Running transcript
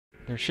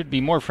There should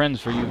be more friends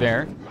for you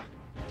there.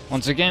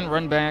 Once again,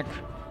 run back.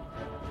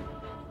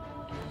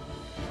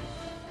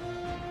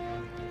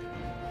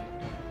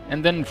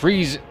 And then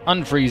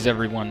unfreeze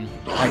everyone,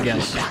 I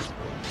guess.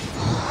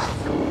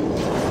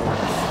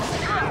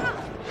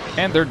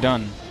 And they're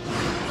done.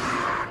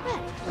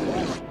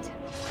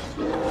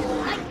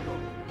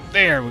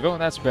 There we go,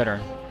 that's better.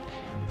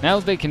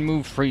 Now they can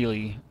move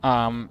freely.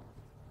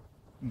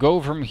 Go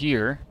from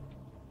here,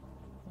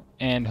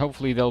 and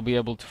hopefully they'll be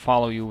able to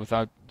follow you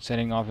without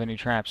setting off any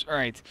traps.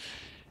 Alright,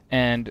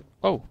 and...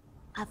 oh.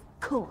 Of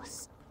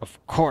course.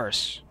 Of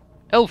course.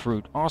 Elf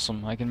root,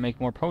 awesome. I can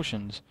make more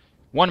potions.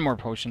 One more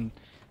potion.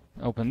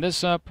 Open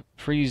this up,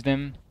 freeze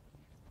them.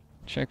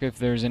 Check if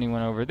there's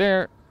anyone over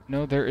there.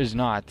 No, there is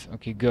not.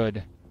 Okay,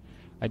 good.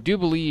 I do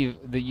believe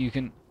that you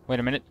can... wait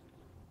a minute.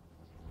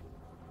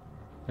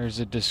 There's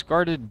a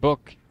discarded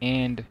book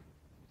and a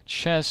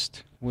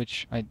chest,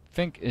 which I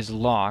think is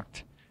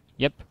locked.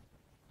 Yep.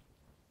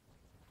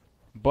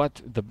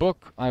 But the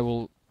book I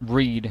will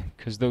read,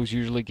 because those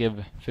usually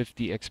give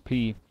 50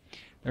 XP.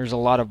 There's a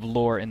lot of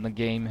lore in the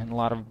game, and a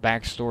lot of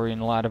backstory,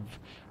 and a lot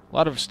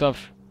of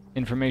stuff,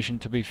 information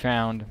to be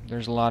found.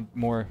 There's a lot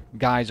more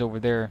guys over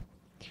there.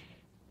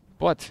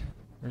 But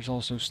there's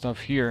also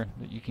stuff here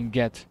that you can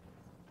get.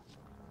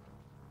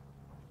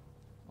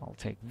 I'll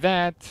take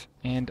that,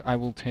 and I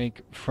will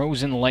take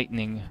Frozen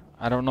Lightning.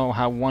 I don't know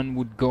how one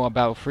would go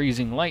about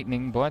freezing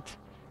lightning, but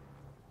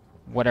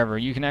whatever.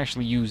 You can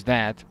actually use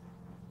that.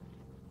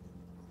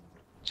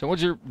 So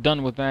once you're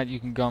done with that, you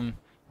can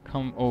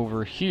come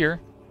over here.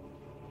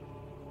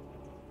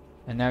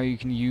 And now you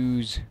can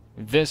use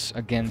this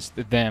against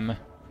them.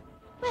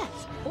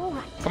 Yes, all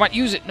right. Come on,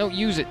 use it! No,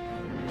 use it!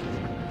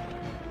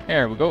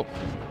 There we go.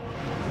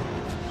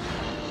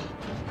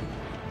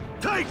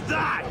 Take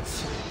that!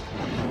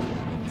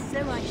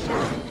 So I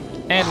shall.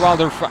 And while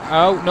they're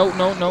oh,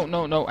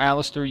 no,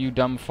 Alistair, you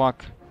dumb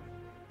fuck.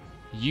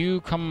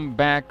 You come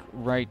back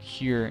right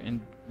here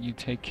and you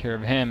take care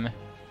of him.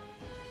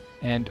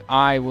 And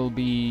I will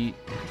be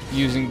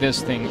using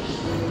this thing.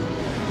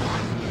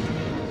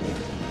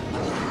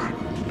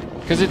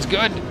 Because it's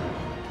good.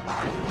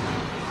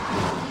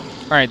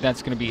 Alright,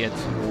 that's gonna be it.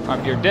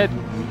 You're dead.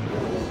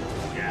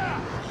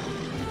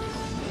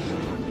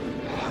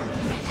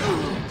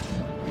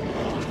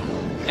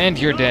 And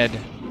you're dead.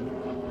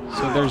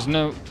 So there's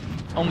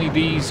only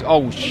these.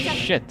 Oh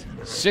shit!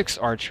 6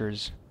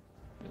 archers.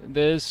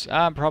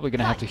 I'm probably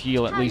gonna have to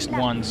heal at least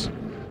once.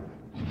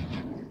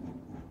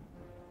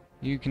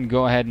 You can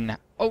go ahead and...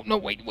 oh no!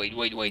 Wait!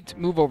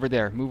 Move over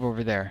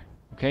there.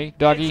 Okay,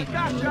 doggy.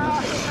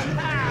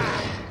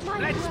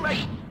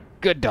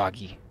 Good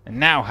doggy. And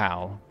now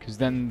how? Because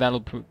then that'll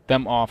put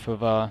them off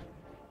of. I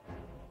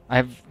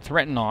have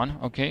threaten on.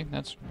 Okay,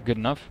 that's good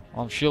enough.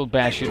 I'll shield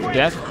bash you to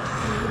death.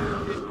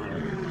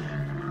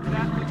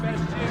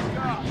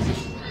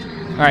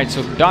 Alright,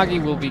 so Doggy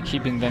will be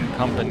keeping them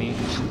company.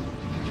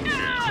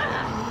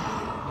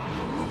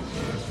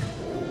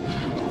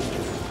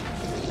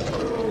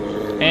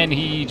 And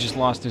he just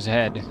lost his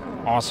head.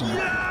 Awesome.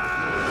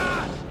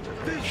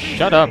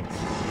 Shut up.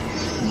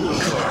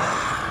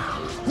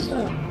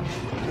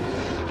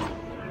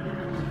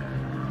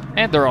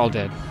 And they're all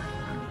dead.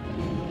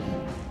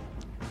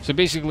 So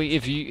basically,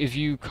 if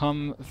you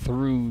come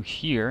through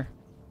here,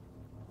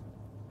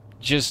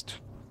 just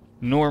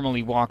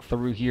normally walk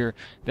through here,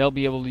 they'll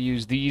be able to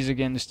use these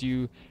against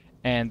you,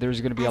 and there's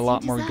going to be a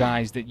lot more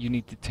guys that you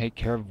need to take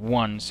care of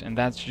once, and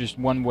that's just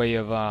one way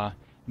of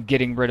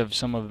getting rid of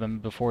some of them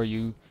before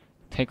you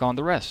take on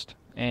the rest.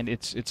 And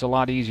it's a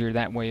lot easier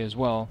that way as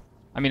well.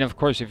 I mean, of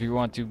course, if you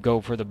want to go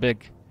for the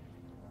big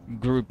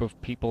group of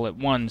people at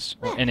once,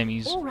 or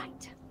enemies, all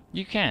right.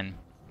 You can,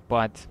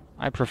 but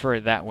I prefer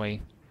it that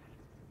way.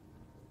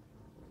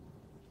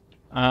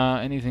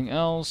 Anything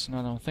else? No,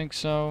 I don't think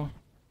so.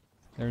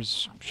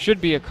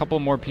 Should be a couple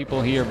more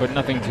people here, but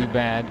nothing too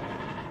bad.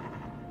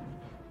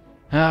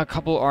 A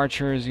couple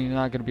archers. You're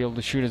not going to be able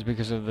to shoot us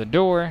because of the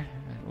door.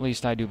 At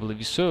least I do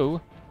believe so.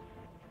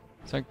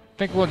 So I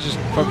think we'll just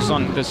focus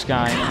on this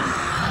guy.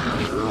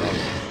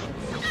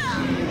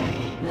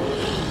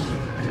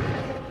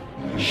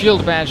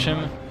 Shield bash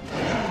him.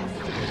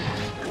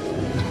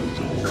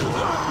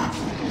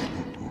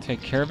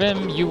 Take care of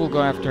him. You will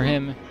go after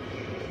him.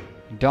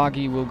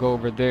 Doggy will go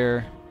over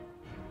there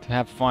to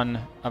have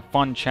a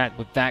fun chat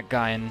with that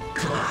guy, and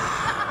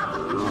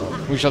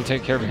we shall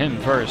take care of him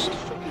first.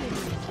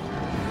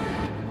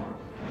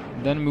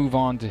 Then move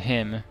on to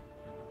him.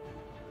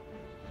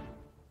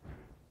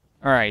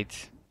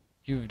 Alright.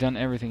 You've done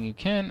everything you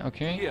can,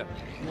 okay.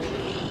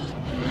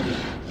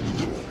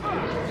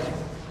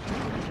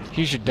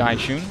 He should die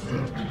soon.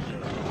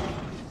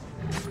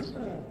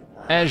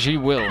 As he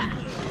will.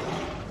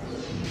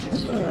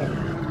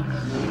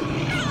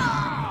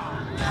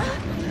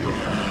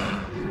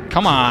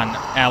 Come on,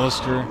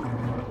 Alistair.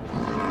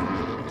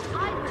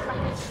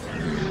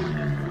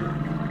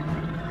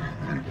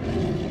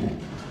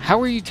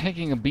 How are you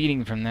taking a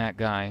beating from that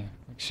guy?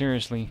 Like,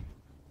 seriously.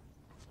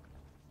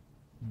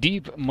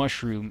 Deep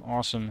mushroom,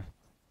 awesome.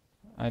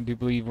 I do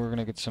believe we're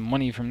gonna get some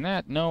money from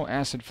that. No,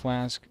 acid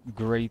flask.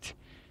 Great.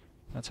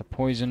 That's a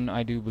poison,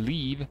 I do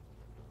believe.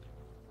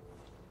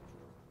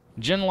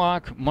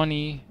 Genlock,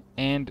 money,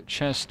 and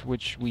chest,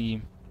 which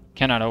we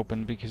cannot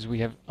open because we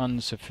have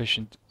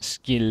insufficient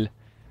skill.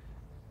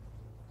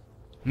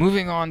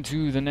 Moving on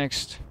to the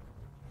next.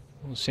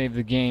 We'll save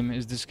the game.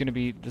 Is this gonna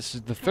be... This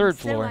is the third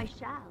floor. So I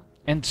shall.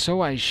 And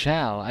so I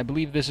shall. I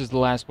believe this is the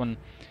last one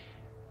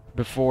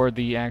before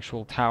the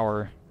actual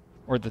tower,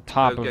 or the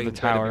top of the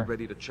tower. Be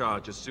ready to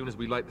charge as soon as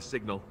we light the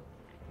signal.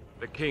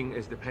 The king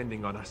is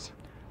depending on us.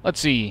 Let's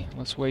see.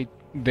 Let's wait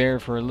there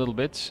for a little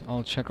bit.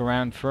 I'll check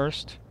around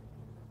first.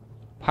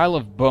 Pile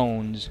of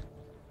bones.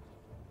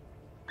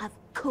 Of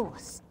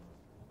course.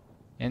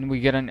 And we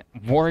get a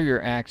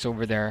warrior axe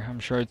over there. I'm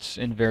sure it's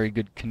in very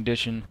good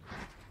condition.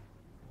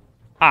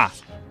 Ah!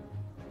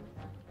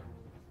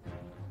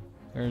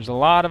 There's a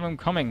lot of them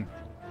coming.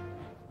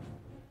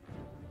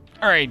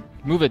 Alright,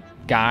 move it,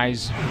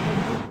 guys.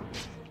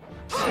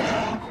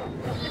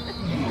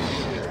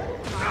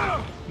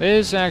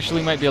 This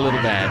actually might be a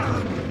little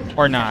bad.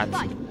 Or not.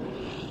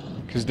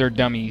 Because they're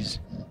dummies.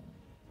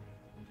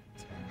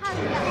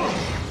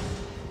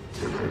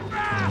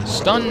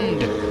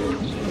 Stunned!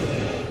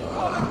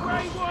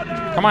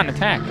 Come on,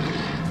 attack!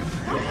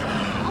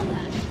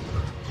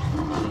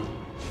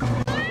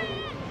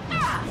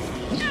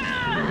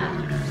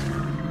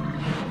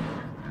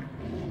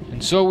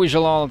 And so we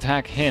shall all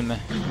attack him.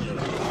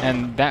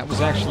 And that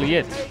was actually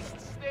it.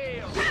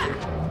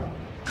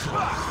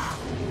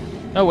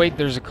 Oh wait,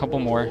 there's a couple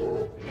more.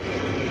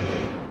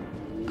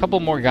 Couple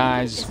more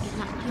guys.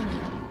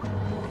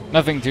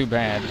 Nothing too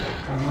bad.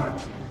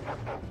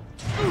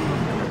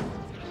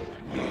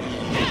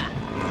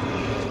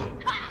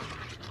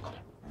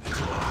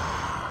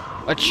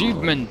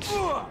 Achievement!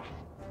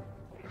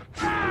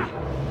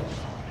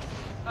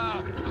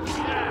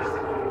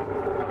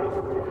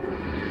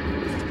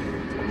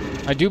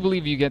 I do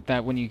believe you get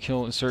that when you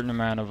kill a certain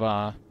amount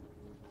of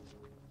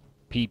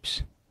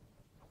peeps.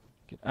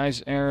 Get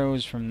ice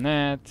arrows from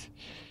that.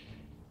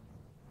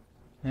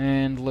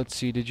 And let's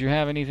see, did you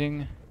have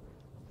anything?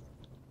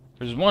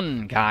 There's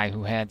one guy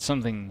who had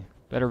something.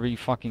 Better be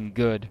fucking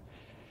good.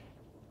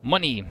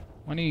 Money.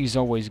 Money is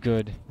always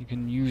good. You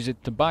can use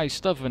it to buy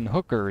stuff and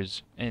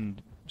hookers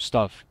and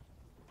stuff.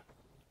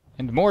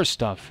 And more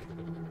stuff.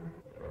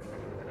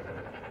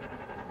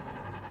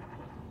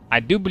 I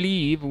do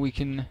believe we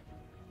can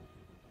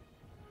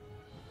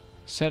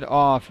set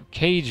off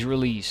cage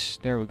release.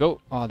 There we go.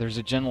 Oh, there's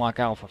a Genlock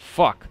Alpha.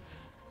 Fuck.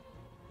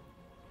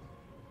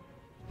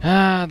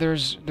 Ah,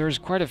 there's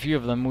quite a few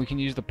of them. We can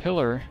use the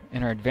pillar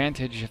in our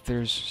advantage if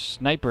there's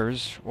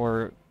snipers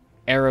or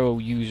arrow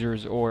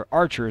users or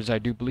archers, I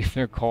do believe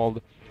they're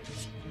called.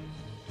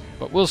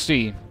 But we'll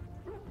see.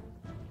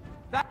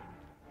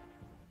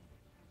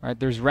 Alright,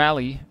 there's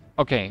rally.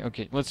 Okay,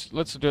 let's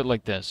do it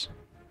like this.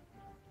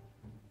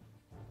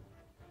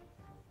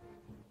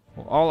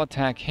 We'll all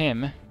attack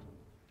him.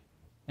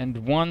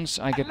 And once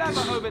I get this...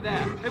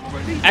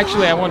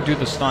 Actually, I won't do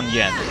the stun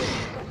yet.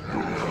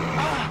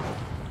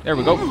 There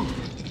we go.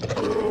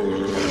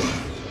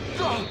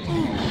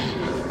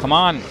 Come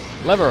on,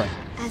 lever.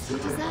 As you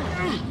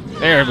deserve.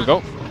 There we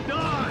go.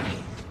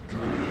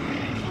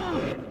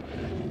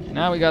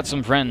 Now we got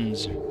some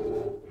friends.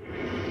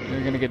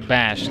 They're gonna get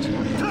bashed.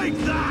 Take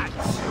that!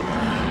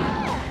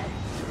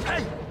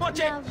 Hey, watch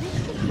it! Now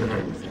this could be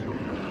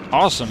amusing.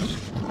 Awesome.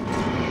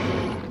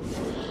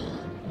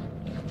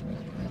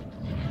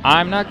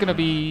 I'm not gonna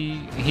be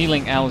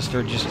healing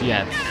Alistair just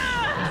yet.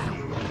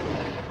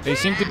 They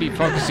seem to be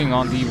focusing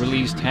on the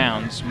released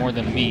hounds more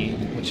than me,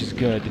 which is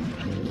good.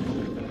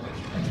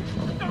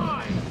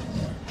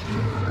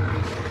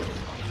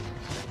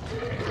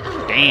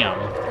 Damn.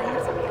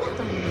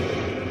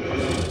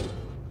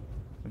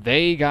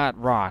 They got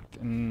rocked,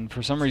 and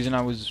for some reason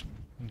I was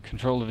in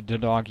control of the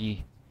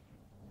doggy,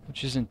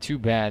 which isn't too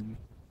bad.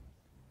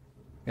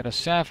 Got a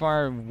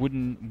sapphire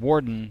wooden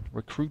warden,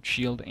 recruit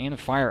shield, and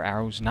fire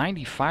arrows.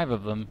 95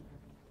 of them.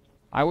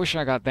 I wish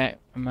I got that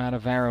amount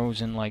of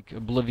arrows in, like,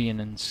 Oblivion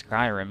and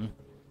Skyrim.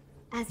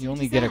 You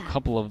only get a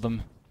couple of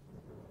them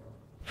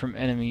from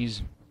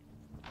enemies.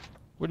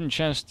 Wooden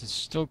chest is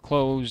still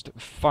closed.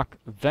 Fuck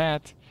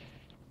that.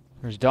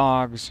 There's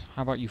dogs.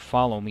 How about you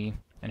follow me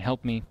and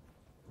help me?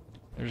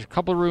 There's a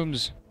couple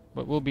rooms,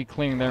 but we'll be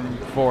clearing them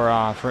for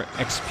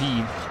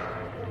XP.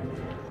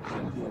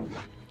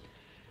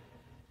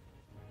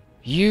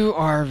 You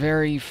are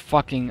very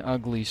fucking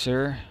ugly,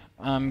 sir.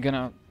 I'm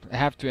gonna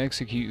have to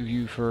execute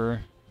you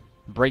for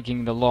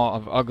breaking the law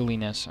of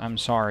ugliness. I'm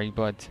sorry,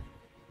 but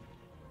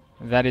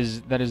that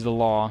is the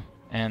law,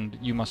 and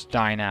you must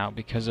die now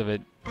because of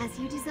it. As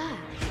you deserve.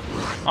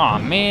 Aw,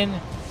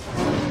 man.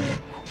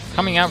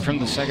 Coming out from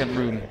the second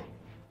room.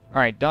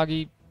 Alright,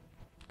 doggy,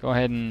 go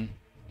ahead and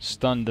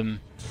stun them.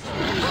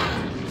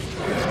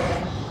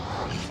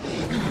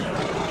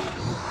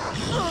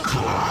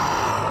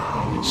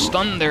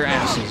 Stun their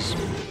asses.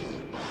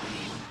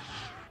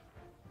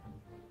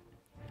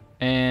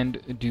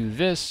 And do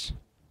this.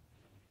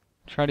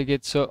 Try to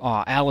get so...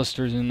 Aw,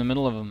 Alistair's in the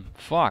middle of them.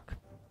 Fuck.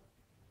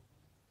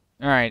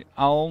 Alright,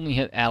 I'll only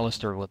hit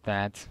Alistair with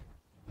that.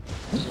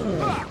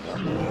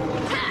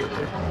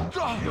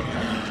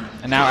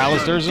 And now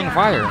Alistair's on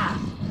fire.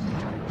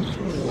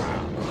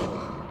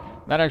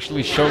 That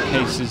actually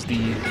showcases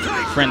the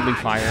friendly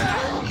fire.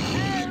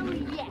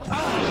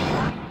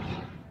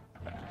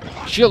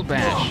 Shield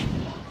bash.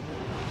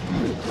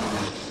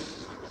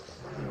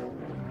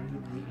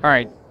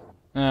 Alright.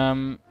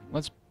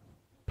 Let's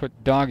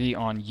put Doggy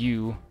on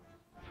you.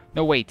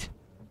 No, wait.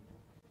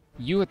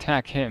 You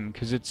attack him,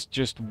 because it's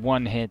just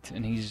one hit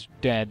and he's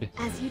dead.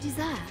 As you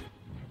desire.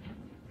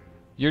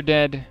 You're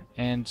dead,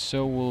 and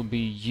so will be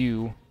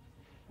you.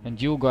 And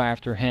you'll go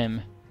after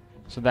him.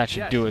 So that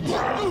should do it.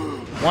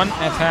 One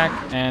attack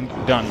and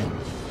done.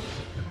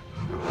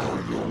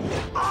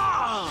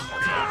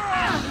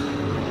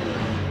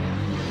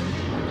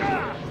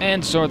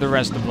 And so are the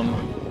rest of them.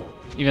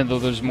 Even though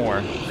there's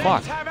more.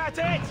 Fuck.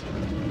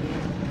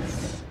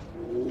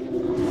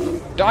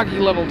 Doggy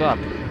leveled up.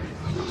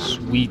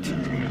 Sweet.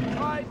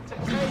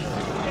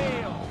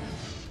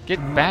 Get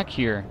back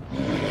here.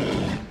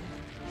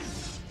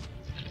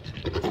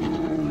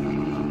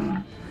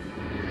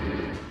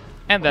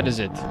 And that is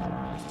it.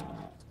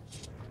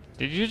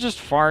 Did you just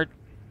fart?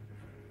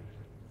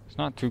 It's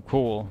not too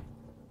cool.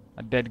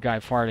 A dead guy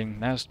farting.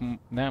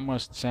 That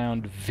must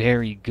sound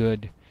very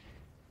good.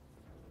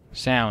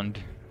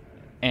 Sound.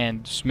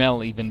 And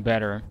smell even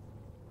better.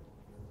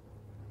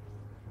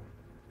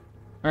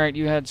 Alright,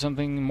 you had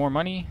something more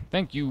money?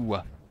 Thank you.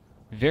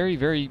 Very,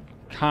 very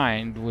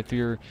kind with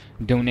your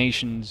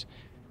donations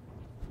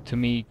to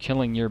me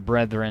killing your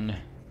brethren.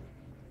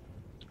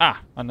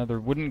 Ah, another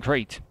wooden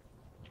crate.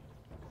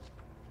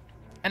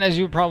 And as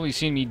you've probably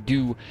seen me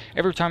do,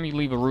 every time you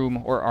leave a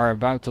room or are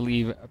about to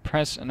leave,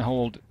 press and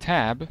hold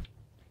tab,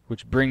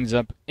 which brings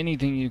up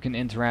anything you can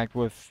interact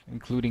with,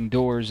 including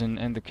doors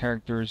and the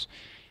characters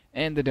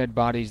and the dead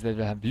bodies that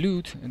have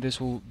loot. And this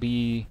will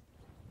be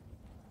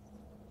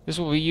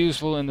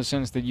useful in the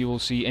sense that you will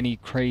see any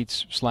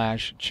crates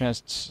slash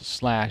chests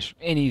slash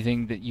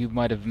anything that you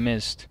might have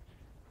missed,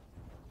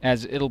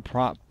 as it'll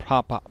pop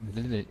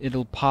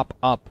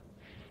up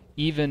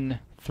even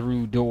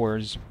through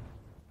doors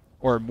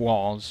or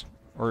walls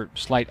or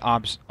slight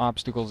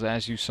obstacles,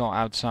 as you saw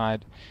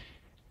outside.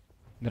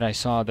 That I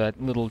saw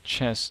that little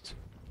chest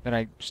that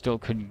I still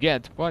couldn't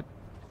get, but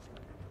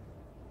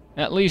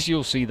at least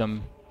you'll see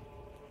them,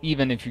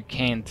 even if you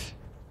can't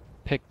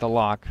pick the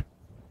lock.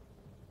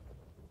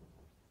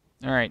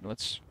 Alright,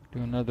 let's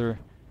do another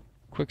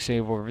quick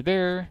save over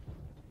there.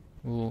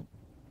 We'll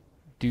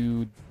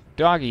do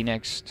Doggy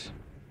next.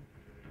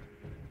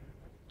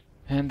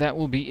 And that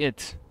will be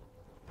it.